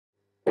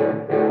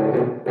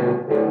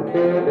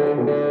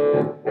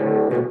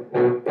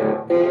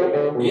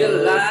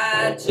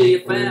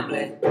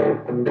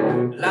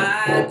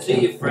to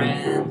your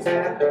friends,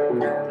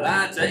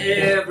 lie to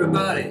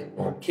everybody,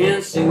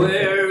 can't see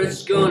where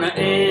it's gonna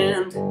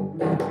end.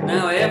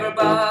 Now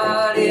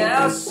everybody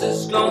else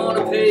is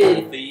gonna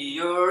pay for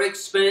your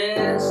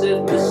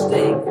expensive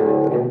mistake.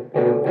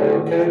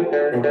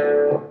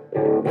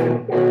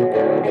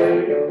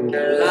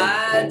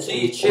 Lie to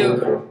your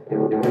children,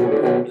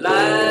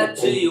 lie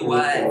to your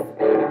wife,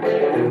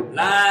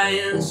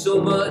 lying so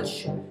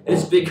much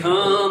it's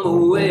become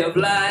a way of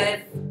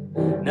life.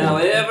 Now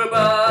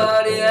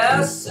everybody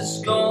else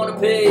is gonna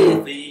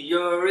pay for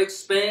your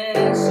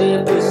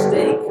expensive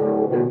mistake.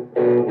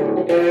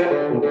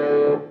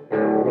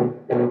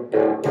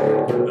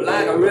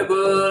 Like a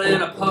ripple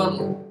in a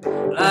puddle,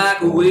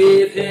 like a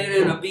wave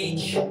hitting a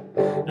beach,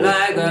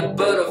 like that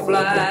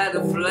butterfly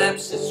that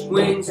flaps its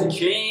wings and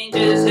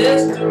changes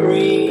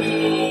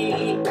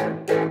history.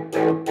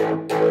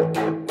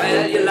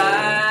 Well, you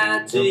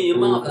lied to your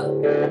mother,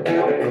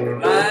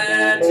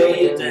 lied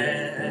to your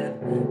dad,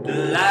 you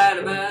lied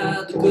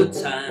about the good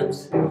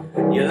times,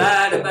 you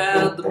lied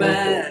about the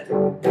bad.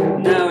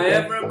 Now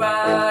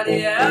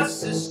everybody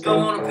else is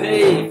gonna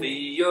pay for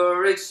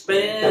your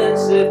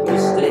expensive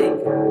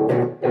mistake.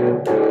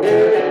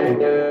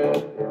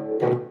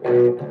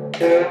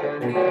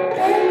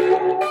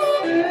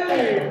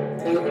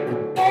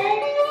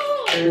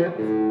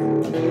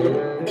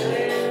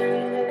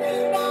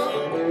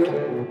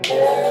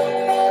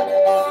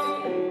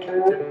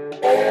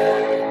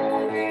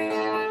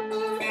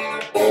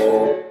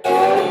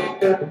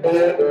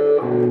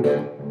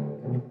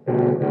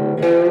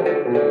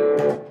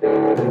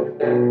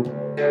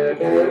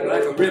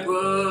 Like a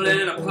ripple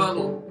in a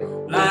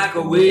puddle, like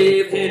a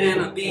wave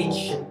hitting a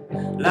beach,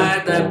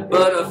 like that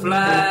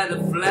butterfly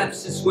that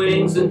flaps its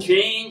wings and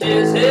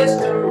changes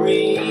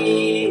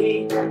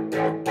history.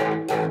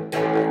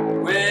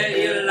 Well,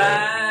 you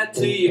lied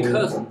to your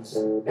cousins,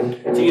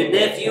 to your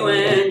nephew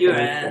and your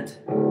aunt.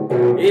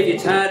 If you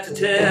tried to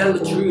tell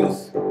the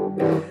truth,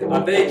 I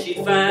bet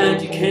you'd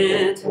find you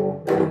can't.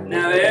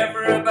 Now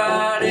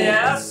everybody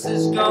else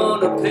is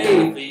gonna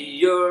pay for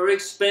your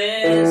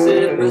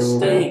expensive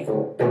mistake.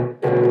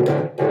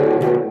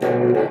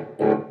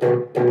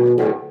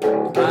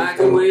 Like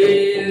a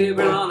wave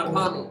on a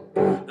puddle,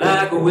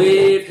 like a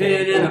wave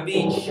hitting a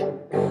beach,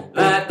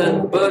 like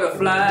that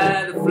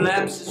butterfly that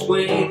flaps its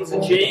wings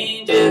and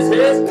changes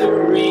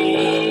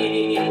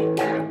history.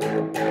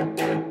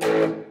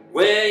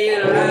 Where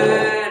you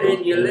lied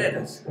in your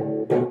letters,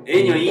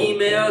 in your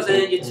emails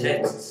and your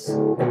texts,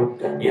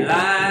 you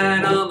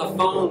lied on the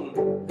phone,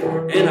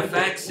 in the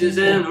faxes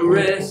and the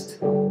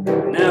rest.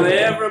 Now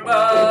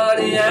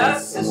everybody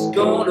else is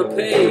gonna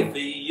pay for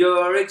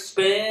your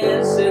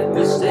expensive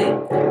mistake.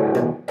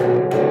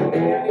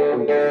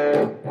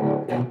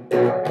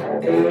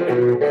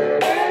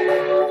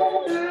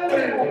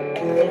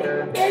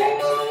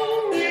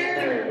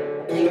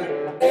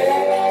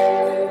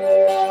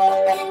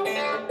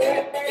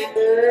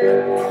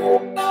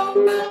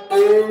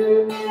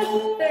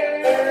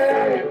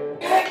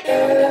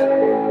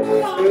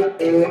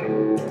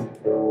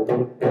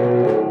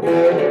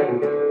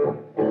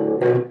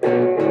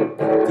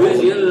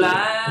 Cause you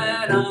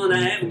lied on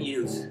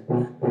avenues,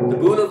 the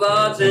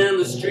boulevards and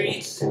the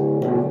streets.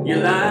 You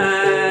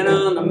lied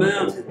on the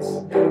mountains,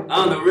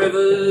 on the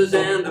rivers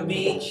and the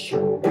beach.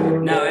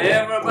 Now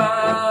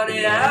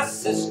everybody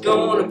else is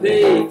gonna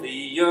pay for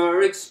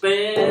your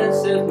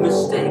expensive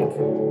mistake.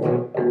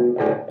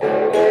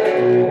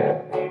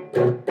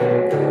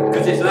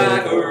 Cause it's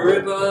like a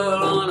ripple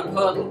on a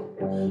puddle,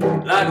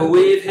 like a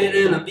wave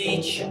hitting a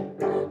beach,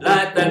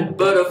 like that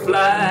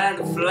butterfly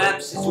that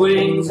flaps its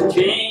wings and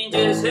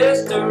changes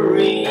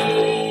history.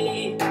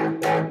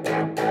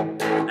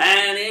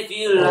 And if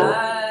you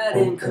lied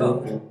in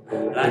court,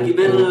 like you've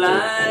been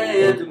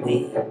lying to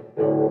me,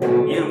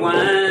 you'd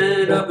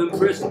wind up in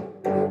prison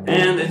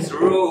and they'd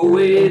throw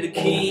away the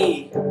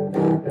key.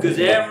 Cause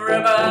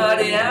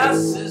everybody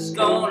else is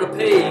gonna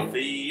pay for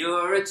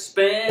your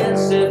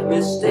expensive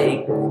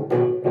mistake.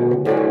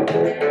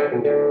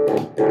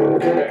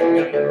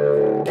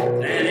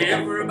 And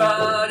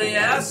everybody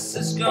else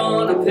is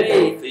gonna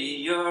pay for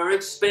your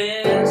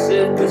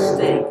expensive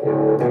mistake.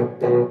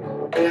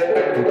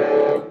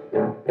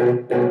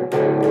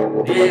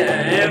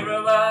 Yeah,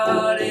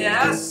 everybody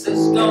else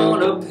is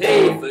gonna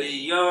pay for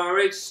your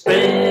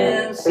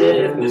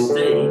expensive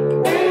mistake.